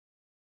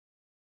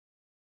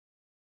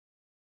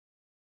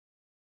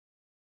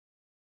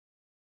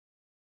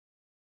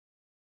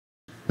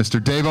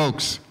Mr. Dave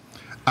Oakes,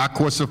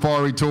 Aqua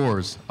Safari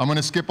Tours. I'm going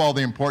to skip all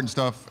the important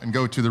stuff and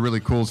go to the really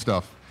cool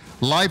stuff.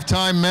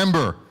 Lifetime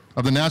member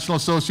of the National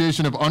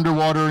Association of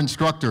Underwater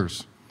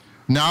Instructors.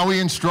 NAUI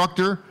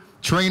instructor,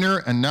 trainer,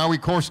 and NAUI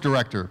course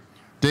director.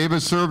 Dave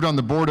has served on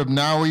the board of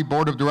NAUI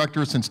Board of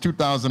Directors since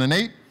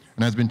 2008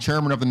 and has been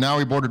chairman of the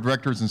NAUI Board of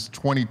Directors since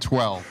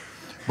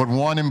 2012. But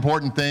one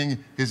important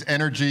thing, his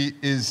energy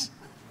is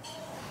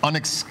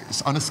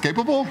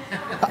unescapable?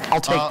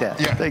 I'll take that.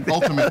 Yeah, take that.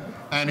 Ultimate.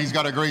 And he's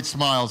got a great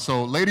smile.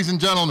 So, ladies and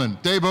gentlemen,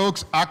 Dave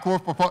Oakes, Aqua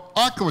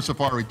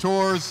Safari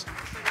Tours.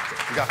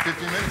 You got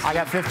 15 minutes? I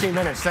got 15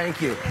 minutes.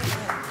 Thank you.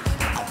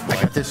 I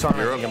got this on.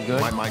 I think I'm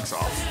good. My mic's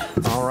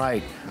off. All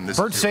right.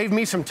 Bert saved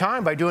me some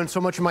time by doing so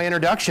much of my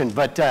introduction.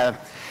 But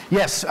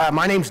yes,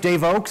 my name's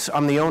Dave Oakes.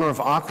 I'm the owner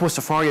of Aqua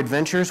Safari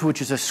Adventures,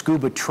 which is a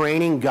scuba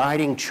training,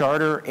 guiding,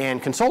 charter,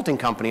 and consulting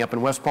company up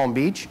in West Palm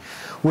Beach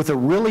with a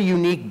really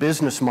unique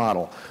business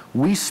model.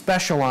 We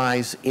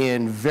specialize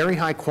in very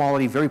high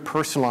quality, very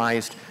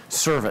personalized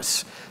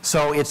service.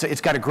 So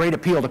it's got a great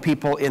appeal to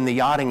people in the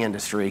yachting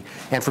industry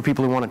and for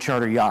people who want to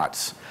charter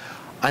yachts.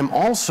 I'm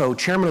also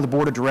chairman of the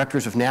board of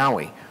directors of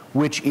NAUI,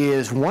 which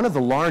is one of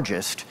the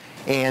largest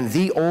and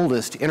the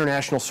oldest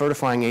international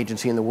certifying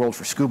agency in the world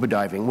for scuba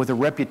diving, with a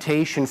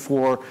reputation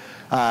for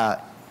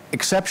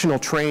exceptional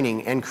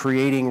training and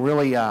creating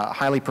really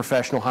highly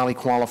professional, highly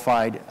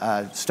qualified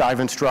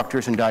dive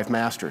instructors and dive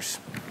masters.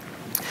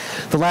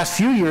 The last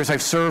few years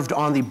I've served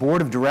on the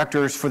board of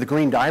directors for the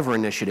Green Diver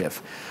Initiative,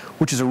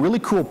 which is a really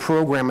cool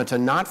program. It's a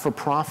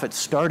not-for-profit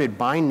started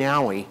by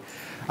NAUI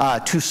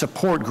to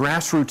support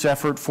grassroots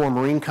effort for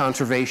marine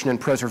conservation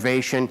and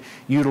preservation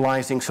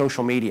utilizing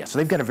social media. So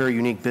they've got a very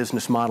unique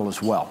business model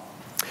as well.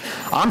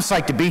 I'm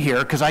psyched to be here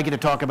because I get to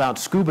talk about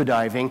scuba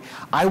diving.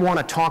 I want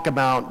to talk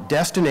about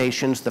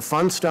destinations, the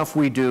fun stuff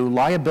we do,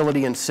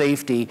 liability and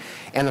safety,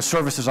 and the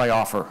services I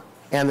offer.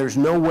 And there's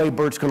no way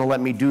Bert's going to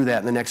let me do that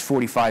in the next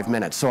 45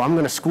 minutes. So I'm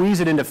going to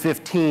squeeze it into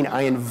 15.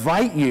 I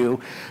invite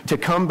you to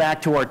come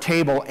back to our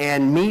table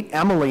and meet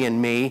Emily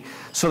and me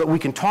so that we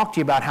can talk to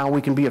you about how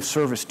we can be of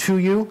service to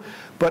you.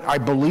 But I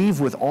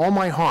believe with all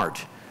my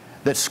heart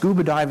that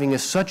scuba diving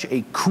is such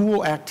a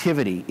cool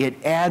activity.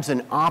 It adds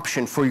an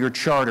option for your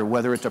charter,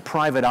 whether it's a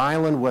private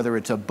island, whether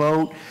it's a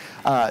boat,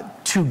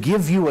 to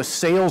give you a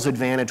sales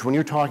advantage when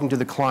you're talking to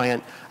the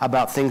client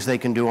about things they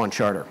can do on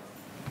charter.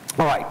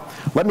 All right,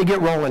 let me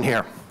get rolling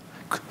here.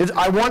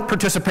 I want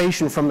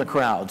participation from the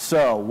crowd,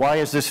 so why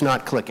is this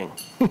not clicking?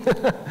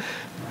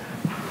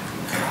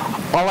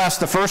 I'll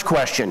ask the first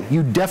question.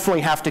 You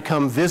definitely have to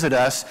come visit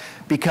us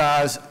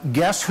because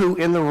guess who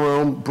in the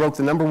room broke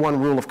the #1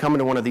 rule of coming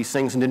to one of these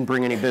things and didn't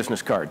bring any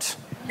business cards?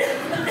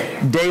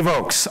 Dave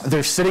Oakes.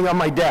 They're sitting on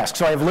my desk,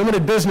 so I have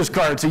limited business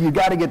cards, so you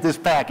got to get this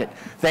packet.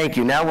 Thank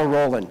you. Now we're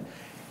rolling.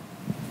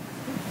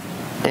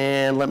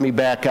 And let me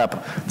back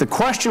up. The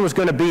question was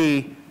going to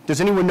be, does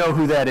anyone know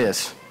who that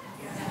is?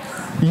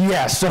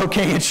 Yes,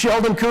 okay, it's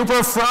Sheldon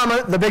Cooper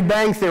from The Big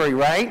Bang Theory,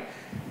 right?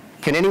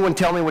 Can anyone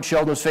tell me what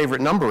Sheldon's favorite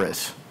number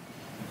is?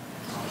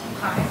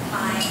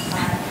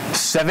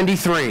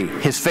 73.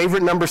 His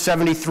favorite number,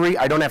 73.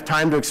 I don't have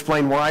time to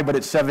explain why, but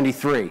it's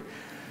 73.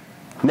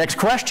 Next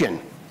question.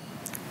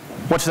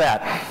 What's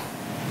that?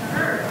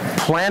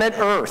 Planet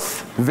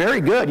Earth.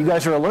 Very good, you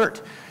guys are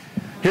alert.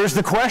 Here's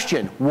the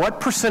question. What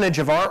percentage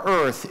of our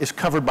Earth is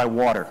covered by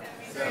water?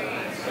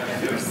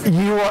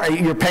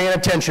 You're paying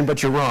attention,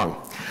 but you're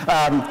wrong.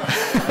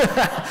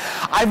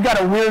 I've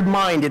got a weird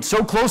mind. It's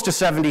so close to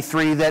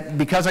 73 that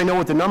because I know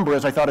what the number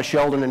is, I thought of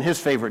Sheldon and his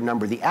favorite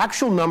number. The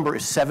actual number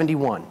is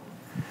 71.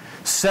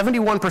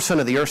 71%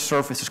 of the Earth's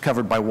surface is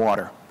covered by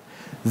water.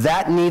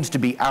 That needs to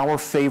be our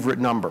favorite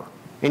number.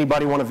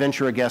 Anybody want to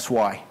venture a guess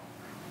why?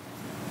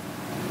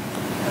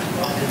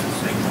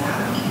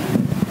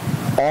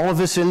 All of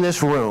us in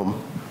this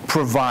room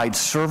provide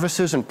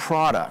services and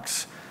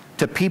products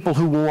to people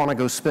who want to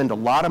go spend a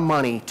lot of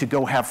money to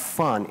go have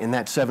fun in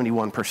that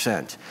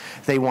 71%.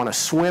 They want to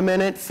swim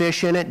in it,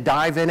 fish in it,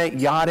 dive in it,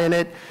 yacht in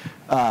it.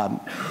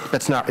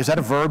 Is that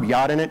a verb?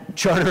 Yacht in it,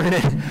 charter in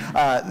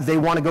it. They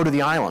want to go to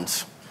the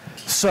islands.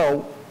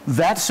 So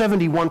that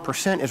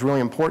 71% is really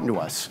important to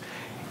us.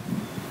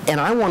 And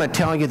I want to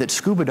tell you that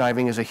scuba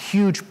diving is a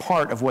huge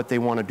part of what they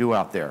want to do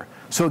out there.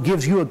 So it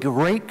gives you a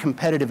great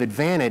competitive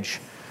advantage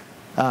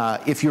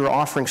if you're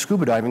offering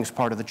scuba diving as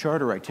part of the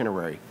charter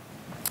itinerary.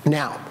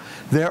 Now,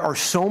 there are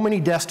so many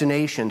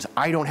destinations,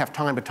 I don't have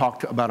time to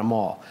talk about them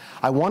all.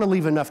 I want to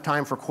leave enough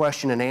time for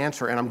question and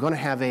answer, and I'm going to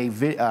have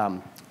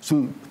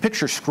some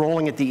pictures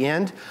scrolling at the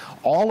end.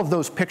 All of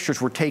those pictures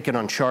were taken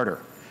on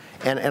charter,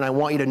 and I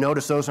want you to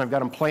notice those, and I've got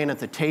them playing at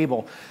the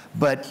table.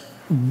 But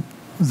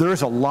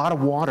there's a lot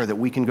of water that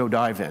we can go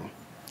dive in.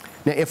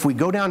 Now, if we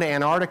go down to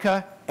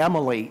Antarctica,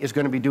 Emily is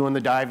going to be doing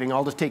the diving.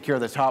 I'll just take care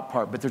of the top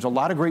part, but there's a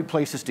lot of great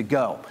places to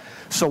go.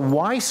 So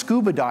why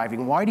scuba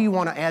diving? Why do you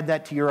want to add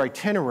that to your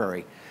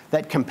itinerary?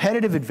 That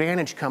competitive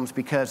advantage comes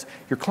because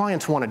your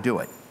clients want to do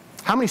it.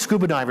 How many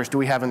scuba divers do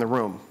we have in the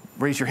room?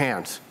 Raise your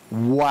hands.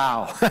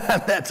 Wow,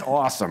 that's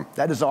awesome.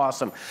 That is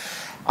awesome.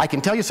 I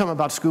can tell you something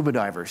about scuba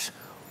divers.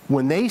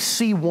 When they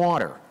see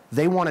water,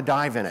 they want to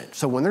dive in it.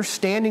 So when they're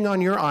standing on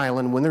your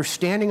island, when they're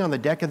standing on the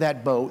deck of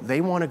that boat, they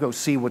want to go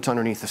see what's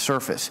underneath the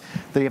surface.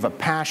 They have a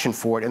passion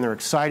for it and they're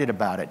excited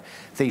about it.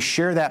 They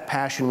share that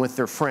passion with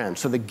their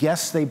friends. So the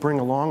guests they bring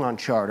along on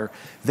charter,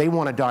 they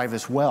want to dive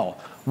as well.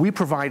 We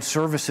provide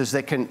services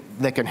that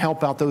can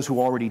help out those who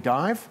already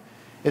dive,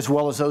 as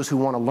well as those who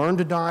want to learn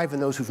to dive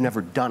and those who've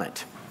never done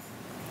it.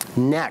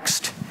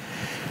 Next,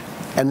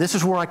 and this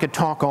is where I could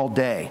talk all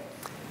day.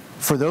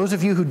 For those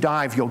of you who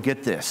dive, you'll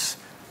get this.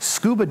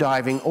 Scuba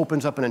diving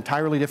opens up an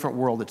entirely different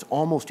world. It's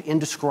almost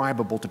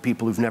indescribable to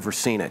people who've never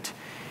seen it.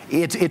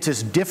 It's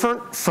as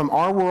different from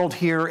our world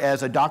here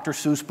as a Dr.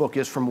 Seuss book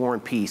is from War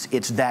and Peace.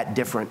 It's that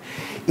different.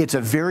 It's a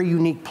very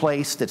unique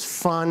place that's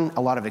fun,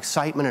 a lot of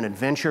excitement and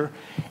adventure,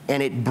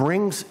 and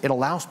it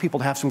allows people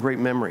to have some great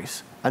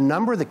memories. A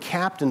number of the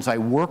captains I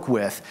work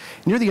with,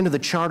 near the end of the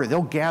charter,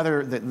 they'll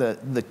gather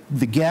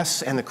the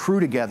guests and the crew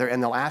together,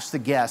 and they'll ask the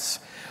guests,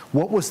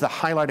 what was the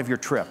highlight of your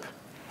trip?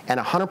 And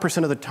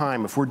 100% of the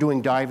time, if we're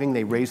doing diving,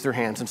 they raise their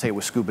hands and say it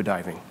was scuba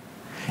diving.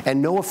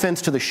 And no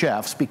offense to the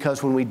chefs,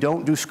 because when we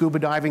don't do scuba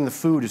diving, the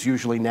food is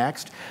usually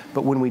next.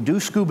 But when we do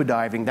scuba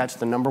diving, that's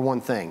the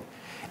 #1 thing.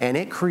 And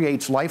it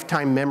creates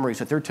lifetime memories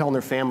that they're telling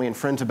their family and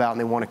friends about and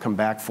they want to come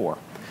back for.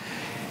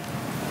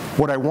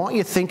 What I want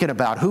you thinking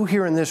about, who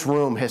here in this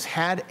room has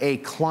had a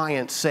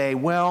client say,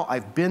 well,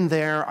 I've been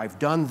there, I've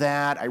done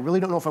that, I really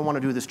don't know if I want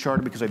to do this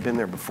charter because I've been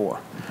there before.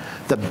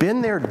 The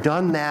been there,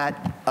 done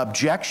that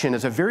objection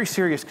is a very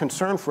serious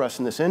concern for us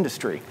in this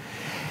industry.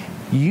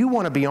 You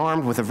want to be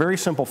armed with a very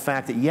simple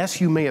fact that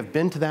yes, you may have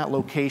been to that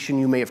location,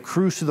 you may have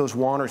cruised to those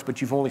waters, but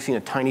you've only seen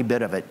a tiny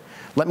bit of it.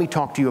 Let me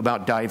talk to you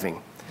about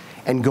diving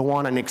and go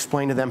on and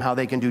explain to them how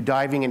they can do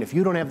diving. And if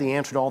you don't have the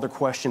answer to all their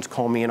questions,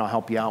 call me and I'll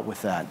help you out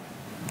with that.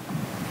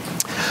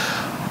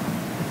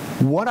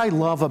 What I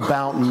love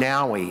about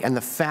NAUI and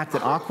the fact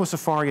that Aqua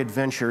Safari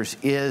Adventures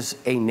is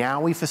a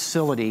NAUI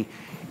facility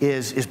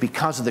is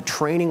because of the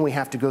training we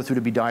have to go through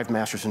to be dive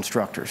masters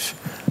instructors.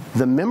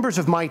 The members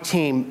of my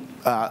team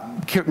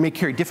may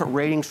carry different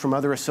ratings from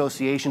other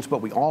associations,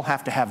 but we all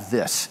have to have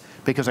this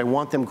because I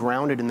want them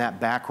grounded in that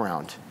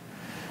background.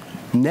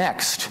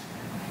 Next,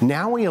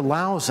 NAUI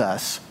allows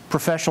us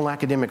professional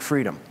academic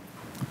freedom.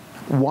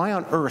 Why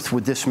on earth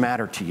would this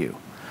matter to you?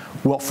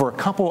 Well, for a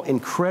couple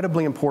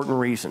incredibly important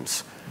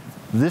reasons.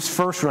 This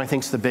first one I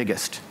think is the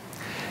biggest.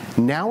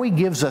 NAUI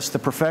gives us the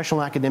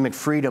professional academic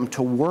freedom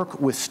to work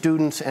with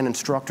students and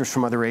instructors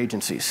from other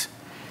agencies.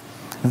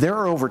 There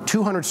are over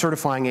 200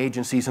 certifying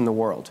agencies in the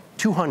world,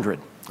 200,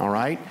 all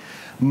right?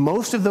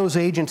 Most of those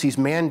agencies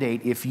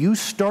mandate if you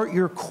start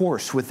your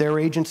course with their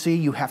agency,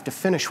 you have to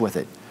finish with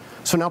it.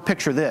 So now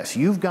picture this,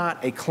 you've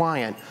got a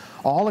client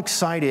all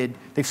excited,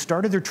 they've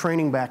started their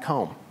training back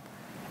home,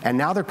 and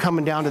now they're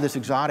coming down to this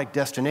exotic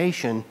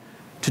destination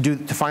to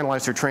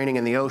finalize their training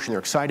in the ocean. They're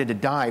excited to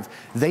dive.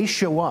 They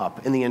show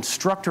up, and the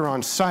instructor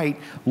on site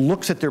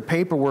looks at their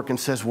paperwork and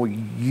says, well,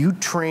 you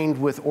trained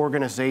with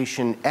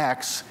organization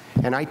X,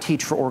 and I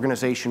teach for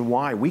organization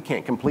Y. We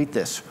can't complete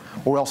this,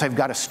 or else I've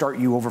got to start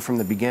you over from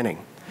the beginning.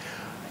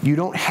 You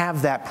don't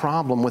have that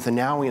problem with a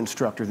NAUI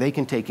instructor. They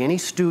can take any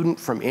student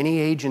from any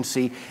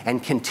agency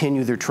and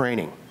continue their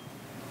training.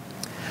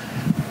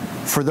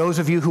 For those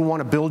of you who want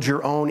to build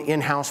your own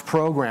in-house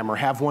program or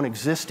have one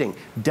existing,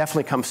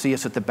 definitely come see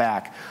us at the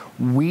back.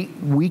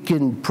 We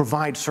can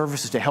provide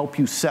services to help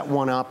you set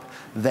one up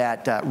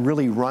that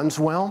really runs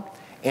well.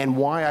 And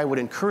why I would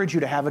encourage you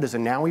to have it as a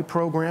NAUI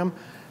program.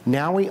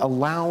 NAUI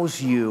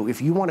allows you,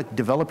 if you want to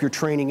develop your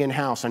training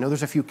in-house, I know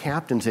there's a few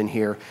captains in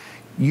here,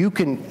 you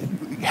can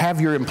have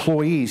your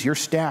employees, your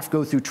staff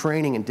go through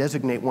training and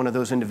designate one of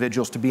those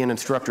individuals to be an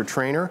instructor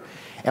trainer.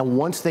 And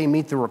once they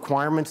meet the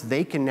requirements,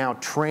 they can now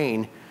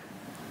train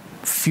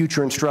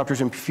future instructors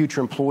and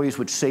future employees,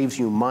 which saves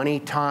you money,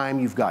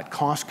 time, you've got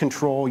cost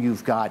control,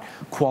 you've got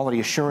quality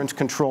assurance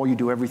control, you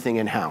do everything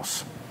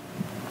in-house.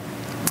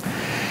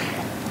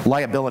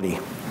 Liability,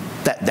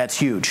 that's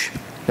huge.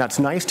 Now it's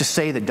nice to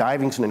say that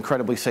diving's an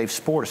incredibly safe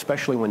sport,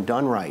 especially when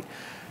done right.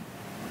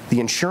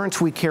 The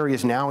insurance we carry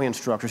as NAUI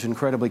instructors is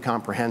incredibly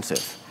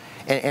comprehensive.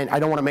 And I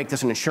don't want to make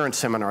this an insurance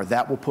seminar,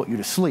 that will put you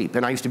to sleep,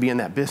 and I used to be in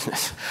that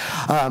business.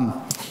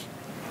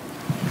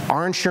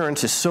 Our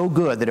insurance is so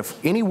good that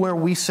if anywhere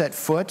we set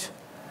foot,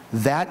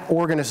 that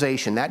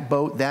organization, that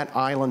boat, that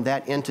island,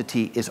 that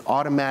entity is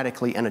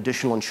automatically an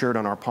additional insured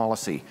on our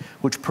policy,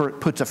 which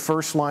puts a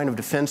first line of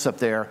defense up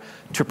there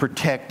to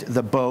protect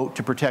the boat,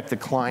 to protect the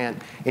client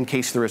in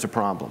case there is a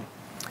problem.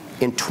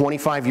 In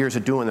 25 years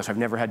of doing this, I've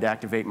never had to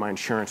activate my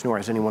insurance, nor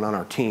has anyone on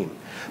our team.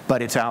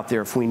 But it's out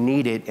there if we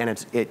need it,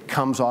 and it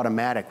comes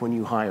automatic when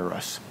you hire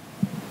us.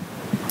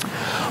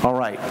 All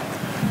right.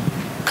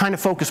 Kind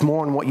of focus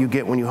more on what you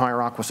get when you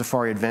hire Aqua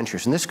Safari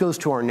Adventures. And this goes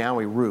to our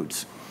NAUI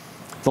roots,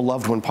 the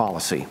loved one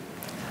policy.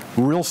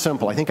 Real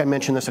simple. I think I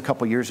mentioned this a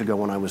couple years ago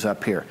when I was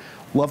up here.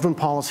 Loved one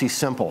policy is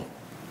simple.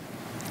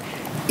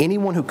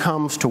 Anyone who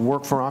comes to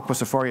work for Aqua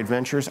Safari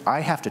Adventures, I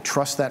have to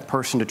trust that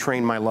person to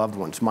train my loved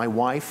ones. My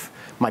wife,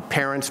 my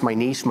parents, my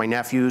niece, my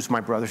nephews, my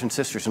brothers and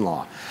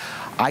sisters-in-law.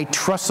 I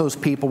trust those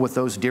people with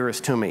those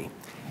dearest to me.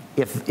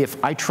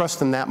 If I trust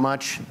them that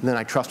much, then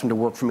I trust them to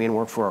work for me and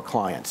work for our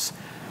clients.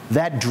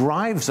 That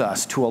drives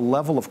us to a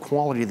level of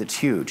quality that's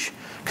huge.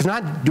 Because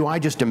not do I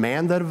just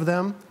demand that of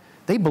them,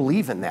 they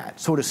believe in that.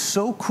 So it is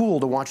so cool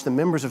to watch the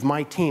members of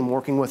my team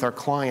working with our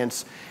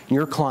clients,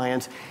 your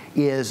clients,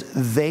 is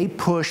they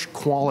push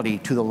quality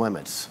to the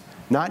limits.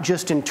 Not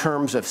just in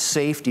terms of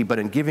safety, but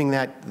in giving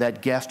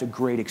that guest a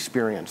great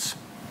experience.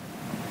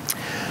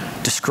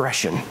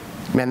 Discretion.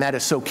 Man, that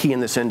is so key in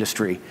this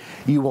industry.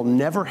 You will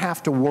never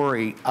have to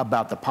worry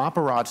about the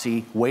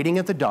paparazzi waiting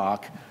at the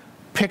dock,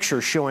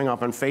 pictures showing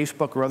up on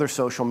Facebook or other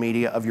social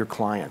media of your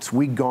clients.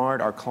 We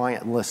guard our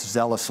client list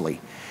zealously,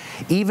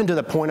 even to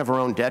the point of our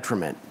own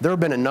detriment. There have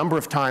been a number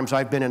of times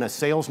I've been in a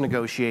sales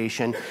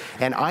negotiation,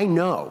 and I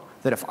know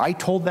that if I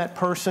told that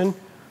person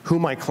who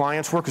my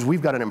clients were, because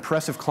we've got an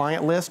impressive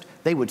client list,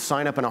 they would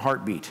sign up in a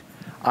heartbeat.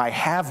 I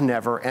have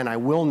never, and I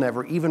will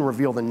never, even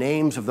reveal the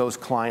names of those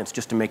clients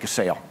just to make a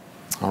sale.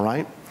 All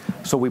right?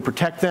 So we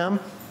protect them.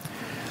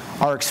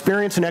 Our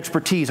experience and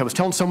expertise, I was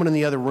telling someone in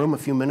the other room a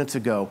few minutes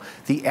ago,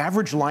 the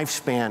average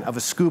lifespan of a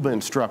scuba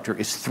instructor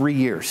is 3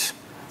 years.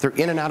 They're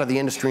in and out of the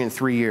industry in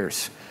 3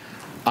 years.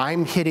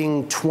 I'm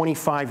hitting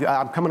 25,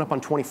 I'm coming up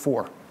on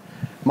 24.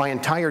 My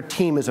entire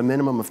team is a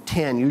minimum of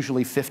 10,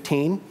 usually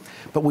 15,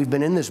 but we've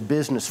been in this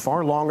business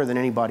far longer than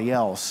anybody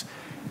else.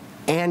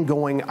 And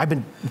I've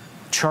been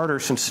charter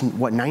since,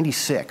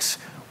 96.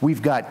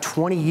 We've got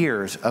 20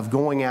 years of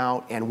going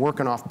out and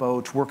working off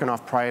boats, working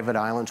off private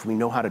islands. We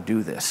know how to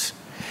do this.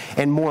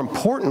 And more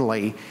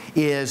importantly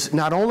is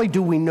not only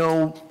do we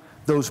know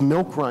those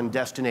milk run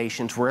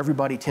destinations where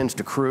everybody tends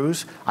to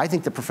cruise, I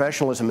think the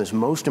professionalism is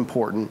most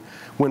important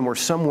when we're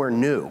somewhere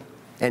new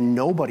and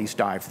nobody's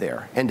dived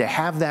there. And to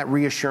have that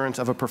reassurance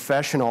of a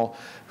professional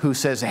who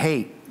says,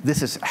 hey,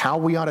 this is how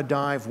we ought to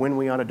dive, when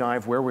we ought to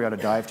dive, where we ought to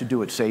dive, to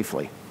do it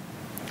safely.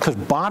 Because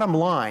bottom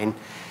line,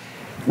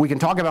 we can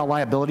talk about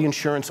liability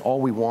insurance all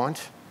we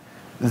want.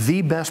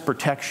 The best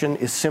protection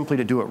is simply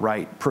to do it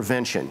right,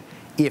 prevention.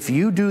 If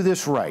you do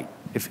this right,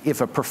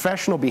 if a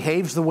professional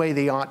behaves the way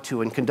they ought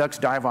to and conducts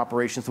dive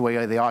operations the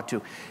way they ought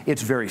to,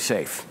 it's very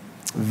safe,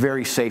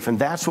 and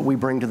that's what we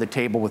bring to the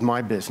table with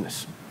my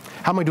business.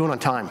 How am I doing on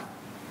time?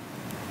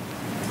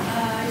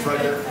 Right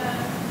there.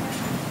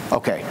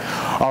 Okay,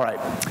 all right.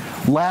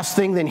 Last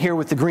thing then here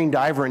with the Green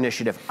Diver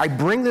Initiative. I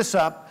bring this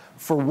up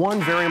for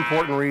one very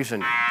important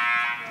reason.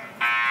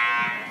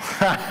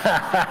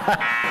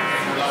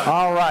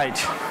 All right.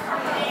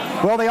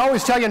 Well, they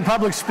always tell you in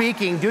public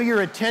speaking, do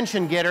your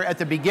attention getter at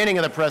the beginning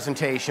of the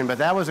presentation, but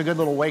that was a good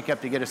little wake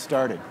up to get us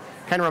started.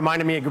 Kind of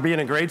reminded me of being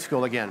in grade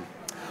school again.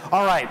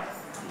 All right.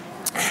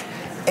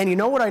 And you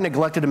know what I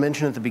neglected to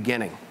mention at the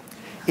beginning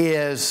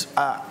is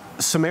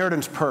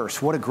Samaritan's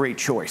Purse. What a great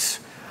choice.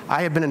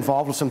 I have been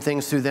involved with some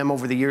things through them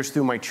over the years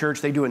through my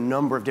church. They do a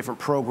number of different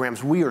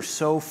programs. We are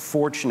so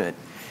fortunate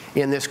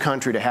in this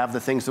country to have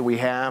the things that we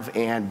have,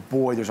 and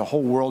boy, there's a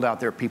whole world out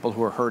there of people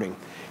who are hurting,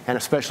 and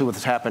especially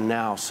what's happened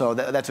now. So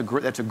that's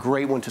a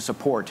great one to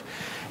support.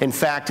 In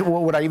fact,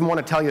 what I even want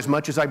to tell you, as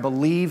much as I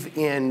believe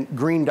in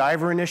Green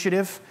Diver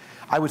Initiative,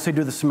 I would say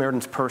do the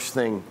Samaritan's Purse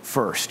thing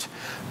first.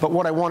 But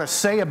what I want to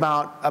say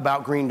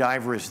about Green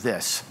Diver is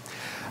this.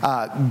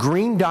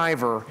 Green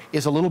Diver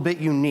is a little bit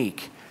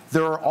unique.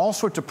 There are all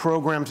sorts of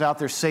programs out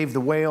there, Save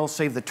the Whales,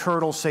 Save the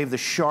Turtles, Save the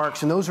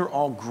Sharks, and those are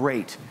all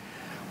great.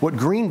 What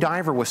Green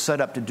Diver was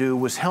set up to do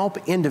was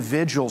help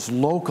individuals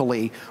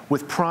locally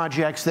with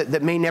projects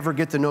that may never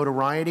get the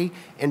notoriety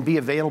and be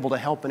available to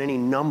help in any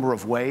number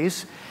of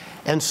ways.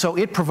 And so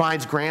it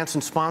provides grants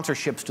and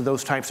sponsorships to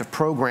those types of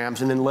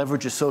programs and then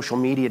leverages social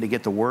media to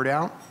get the word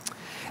out.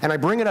 And I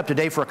bring it up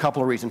today for a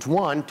couple of reasons.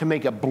 One, to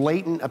make a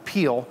blatant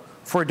appeal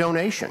for a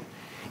donation.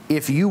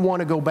 If you want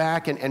to go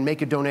back and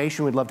make a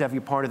donation, we'd love to have you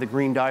part of the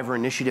Green Diver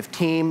Initiative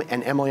team,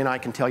 and Emily and I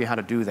can tell you how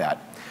to do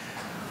that.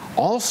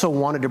 Also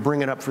wanted to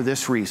bring it up for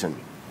this reason.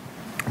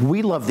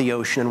 We love the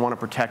ocean and want to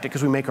protect it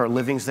because we make our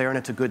livings there and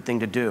it's a good thing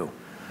to do.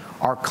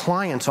 Our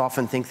clients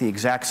often think the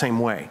exact same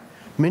way.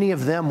 Many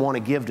of them want to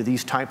give to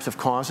these types of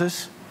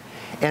causes,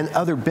 and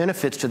other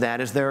benefits to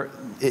that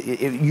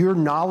is your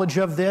knowledge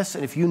of this,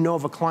 and if you know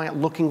of a client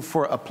looking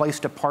for a place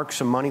to park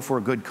some money for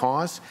a good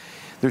cause,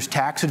 there's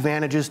tax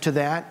advantages to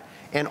that.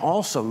 And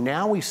also,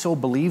 NAUI so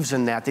believes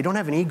in that, they don't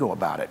have an ego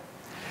about it.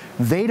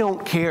 They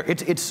don't care.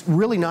 It's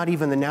really not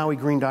even the NAUI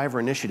Green Diver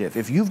Initiative.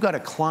 If you've got a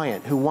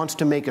client who wants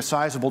to make a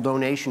sizable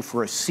donation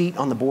for a seat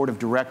on the board of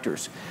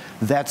directors,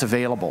 that's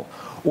available.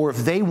 Or if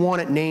they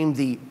want it named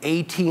the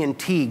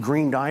AT&T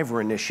Green Diver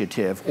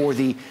Initiative or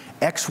the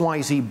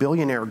XYZ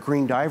Billionaire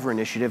Green Diver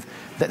Initiative,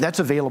 that's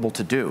available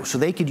to do. So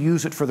they could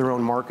use it for their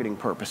own marketing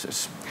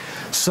purposes.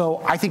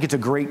 So I think it's a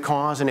great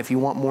cause, and if you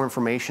want more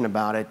information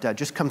about it,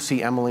 just come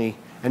see Emily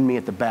and me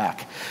at the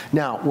back.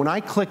 Now, when I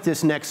click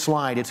this next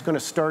slide, it's going to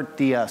start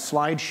the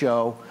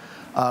slideshow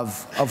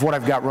of what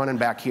I've got running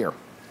back here.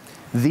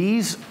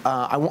 These,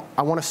 I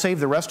want to save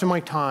the rest of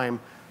my time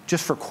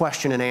just for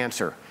question and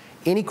answer.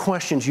 Any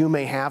questions you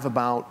may have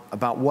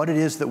about what it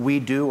is that we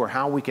do or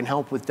how we can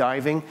help with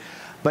diving.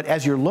 But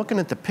as you're looking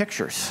at the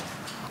pictures,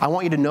 I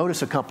want you to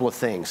notice a couple of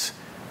things.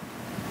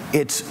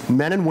 It's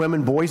men and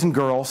women, boys and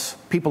girls,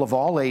 people of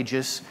all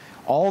ages.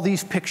 All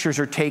these pictures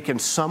are taken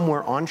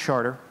somewhere on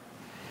charter.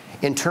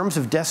 In terms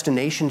of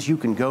destinations you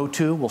can go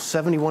to, well,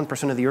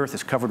 71% of the earth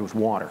is covered with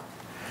water.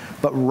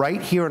 But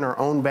right here in our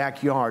own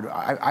backyard,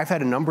 I've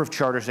had a number of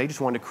charters, they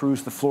just wanted to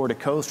cruise the Florida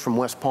coast from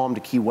West Palm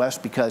to Key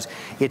West because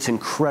it's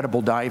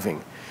incredible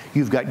diving.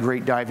 You've got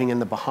great diving in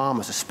the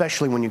Bahamas,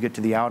 especially when you get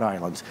to the out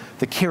islands.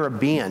 The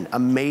Caribbean,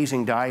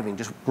 amazing diving,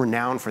 just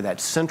renowned for that.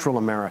 Central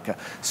America,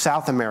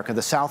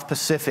 the South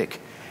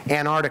Pacific,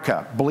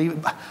 Antarctica.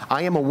 Believe,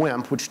 I am a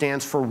WIMP, which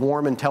stands for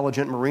Warm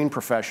Intelligent Marine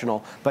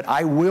Professional, but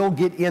I will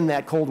get in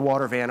that cold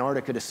water of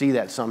Antarctica to see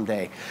that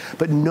someday.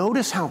 But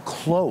notice how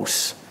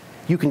close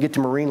you can get to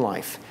marine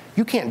life.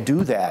 You can't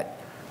do that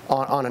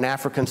on an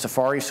African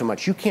safari so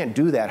much. You can't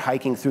do that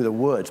hiking through the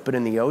woods, but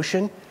in the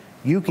ocean,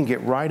 you can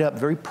get right up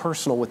very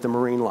personal with the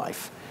marine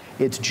life.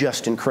 It's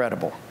just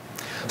incredible.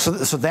 So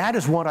that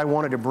is what I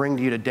wanted to bring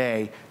to you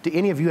today. Do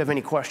any of you have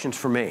any questions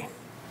for me?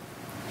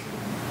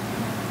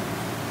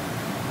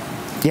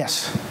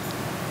 Yes?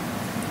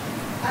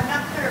 I'm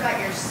not clear about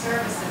your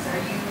services. Are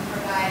you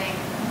providing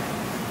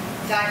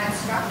dive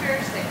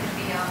instructors that could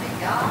be on the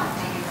yacht?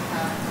 Do you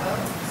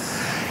have boats?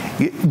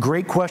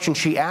 Great question.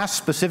 She asked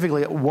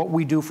specifically what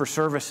we do for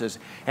services.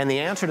 And the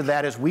answer to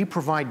that is we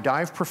provide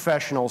dive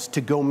professionals to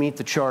go meet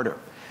the charter.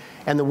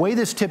 And the way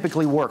this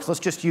typically works,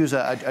 let's just use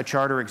a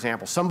charter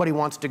example. Somebody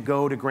wants to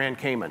go to Grand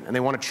Cayman and they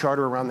want to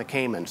charter around the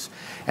Caymans.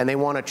 And they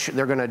want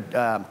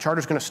to,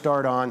 charter's going to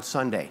start on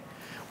Sunday.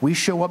 We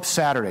show up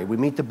Saturday. We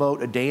meet the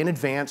boat a day in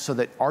advance so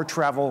that our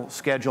travel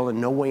schedule in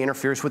no way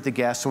interferes with the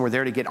guests, and we're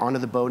there to get onto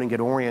the boat and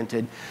get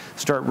oriented,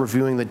 start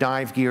reviewing the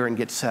dive gear and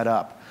get set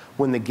up.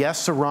 When the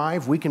guests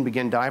arrive, we can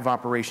begin dive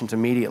operations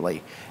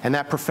immediately. And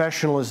that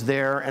professional is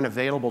there and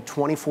available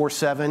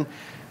 24/7,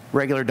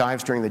 regular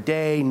dives during the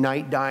day,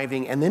 night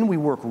diving, and then we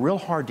work real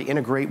hard to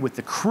integrate with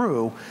the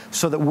crew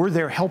so that we're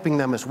there helping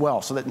them as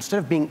well, so that instead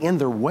of being in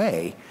their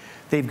way,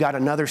 they've got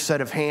another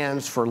set of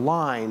hands for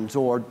lines,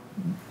 or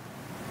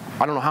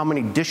I don't know how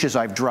many dishes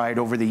I've dried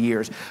over the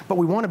years, but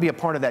we want to be a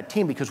part of that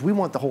team because we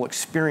want the whole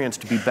experience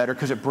to be better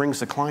because it brings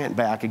the client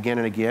back again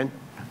and again.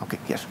 Okay,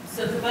 yes?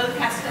 So the boat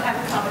has to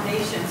have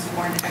accommodations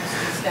for an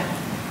extra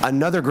staff?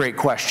 Another great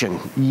question.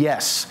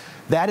 Yes.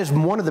 That is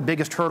one of the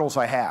biggest hurdles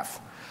I have,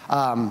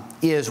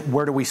 is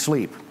where do we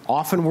sleep?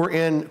 Often we're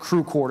in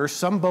crew quarters.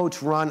 Some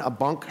boats run a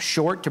bunk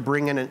short to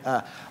bring in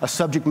a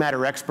subject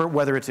matter expert,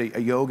 whether it's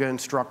a yoga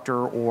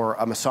instructor or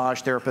a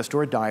massage therapist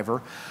or a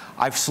diver.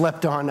 I've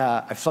slept in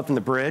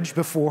the bridge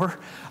before.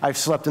 I've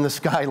slept in the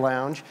Sky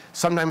Lounge.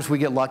 Sometimes we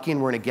get lucky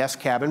and we're in a guest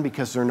cabin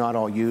because they're not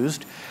all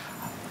used.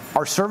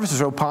 Our services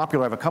are so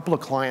popular. I have a couple of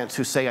clients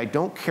who say, I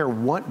don't care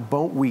what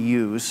boat we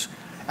use,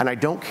 and I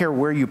don't care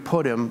where you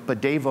put him, but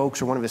Dave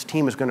Oakes or one of his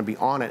team is going to be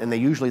on it, and they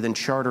usually then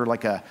charter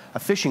like a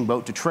fishing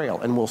boat to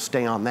trail, and we'll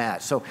stay on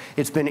that. So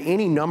it's been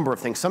any number of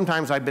things.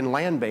 Sometimes I've been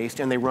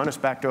land-based, and they run us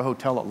back to a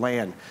hotel at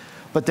land.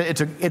 But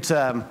it's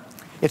a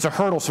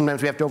hurdle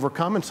sometimes we have to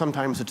overcome, and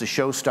sometimes it's a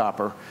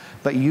showstopper.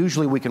 But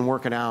usually we can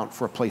work it out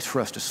for a place for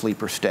us to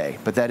sleep or stay.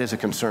 But that is a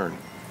concern.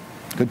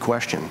 Good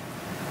question.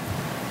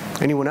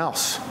 Anyone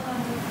else?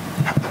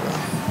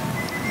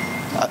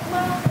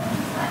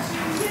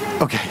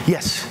 Okay,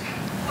 yes?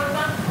 What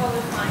about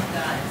qualifying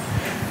dives?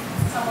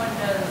 If someone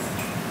does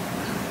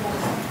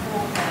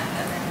full and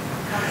then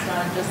comes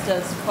down and just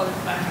does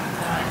qualifying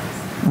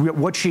dives?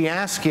 What she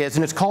asked is,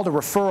 and it's called a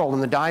referral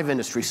in the dive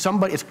industry,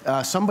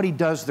 somebody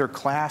does their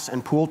class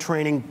and pool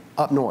training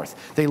up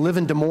north. They live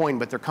in Des Moines,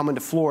 but they're coming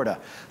to Florida.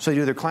 So they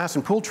do their class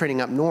and pool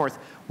training up north.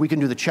 We can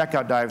do the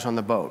checkout dives on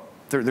the boat.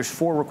 There's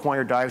 4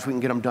 required dives. We can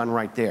get them done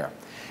right there.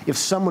 If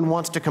someone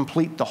wants to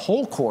complete the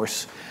whole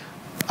course,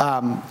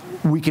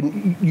 we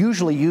can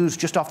usually use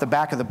just off the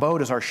back of the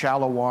boat as our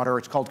shallow water,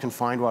 it's called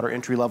confined water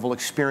entry-level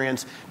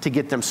experience, to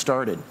get them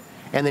started.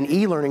 And then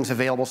e-learning's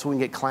available so we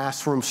can get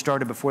classrooms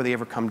started before they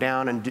ever come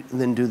down, and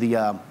then do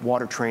the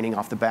water training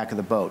off the back of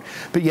the boat.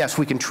 But yes,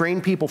 we can train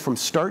people from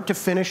start to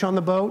finish on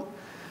the boat.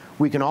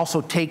 We can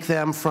also take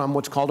them from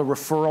what's called a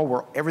referral,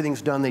 where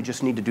everything's done, they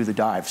just need to do the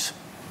dives.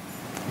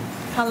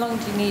 How long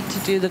do you need to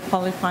do the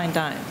qualifying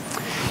dives?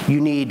 You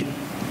need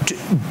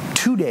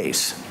 2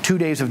 days, 2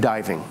 days of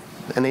diving.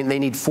 And they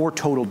need 4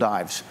 total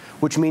dives,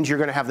 which means you're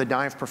going to have the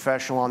dive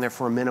professional on there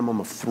for a minimum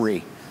of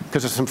 3,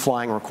 because of some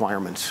flying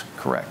requirements.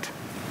 Correct.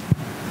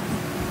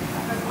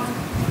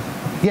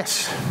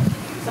 Yes?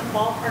 Is a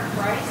ballpark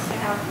price to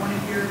have one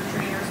of your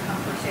trainers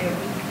come for, say, a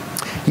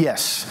week?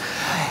 Yes.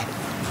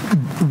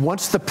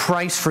 What's the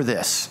price for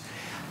this?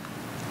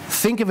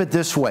 Think of it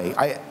this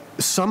way.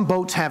 Some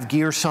boats have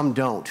gear, some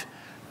don't.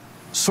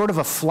 Sort of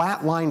a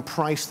flat line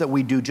price that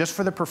we do just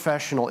for the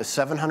professional is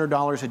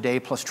 $700 a day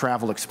plus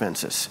travel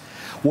expenses.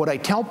 What I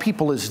tell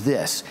people is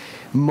this: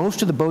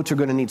 most of the boats are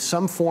going to need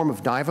some form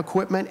of dive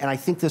equipment, and I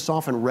think this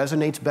often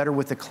resonates better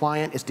with the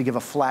client, is to give a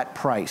flat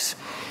price.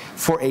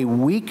 For a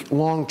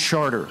week-long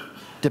charter,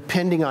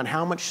 depending on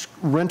how much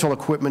rental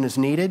equipment is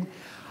needed,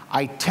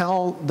 I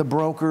tell the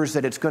brokers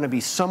that it's going to be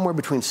somewhere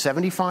between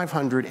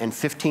 $7,500 and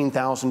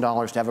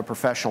 $15,000 to have a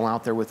professional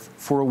out there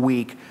for a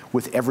week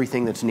with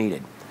everything that's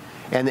needed.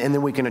 And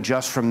then we can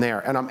adjust from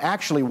there. And I'm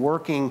actually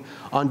working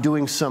on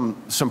doing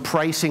some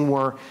pricing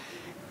where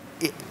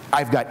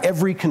I've got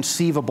every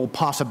conceivable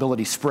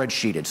possibility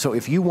spreadsheeted. So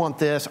if you want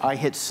this, I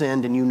hit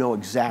send and you know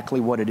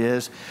exactly what it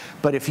is.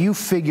 But if you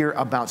figure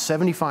about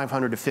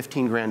 $7,500 to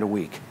 $15,000 a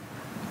week,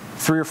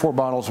 3 or 4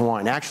 bottles of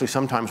wine. Actually,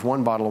 sometimes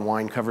 1 bottle of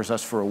wine covers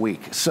us for a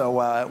week.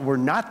 So we're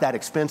not that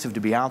expensive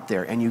to be out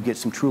there, and you get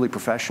some truly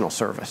professional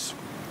service.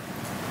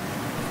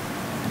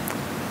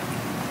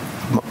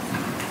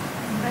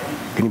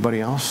 Anybody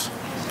else?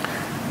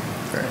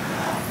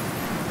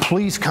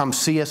 Please come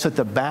see us at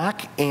the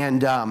back,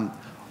 and I'd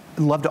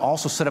love to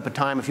also set up a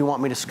time if you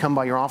want me to come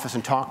by your office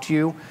and talk to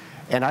you.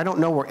 And I don't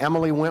know where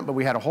Emily went, but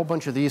we had a whole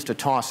bunch of these to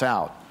toss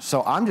out.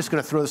 So I'm just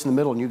going to throw this in the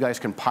middle, and you guys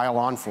can pile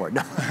on for it.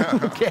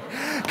 Okay.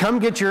 Come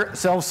get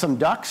yourselves some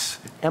ducks.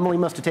 Emily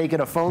must have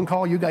taken a phone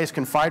call. You guys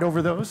can fight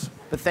over those.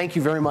 But thank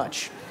you very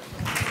much.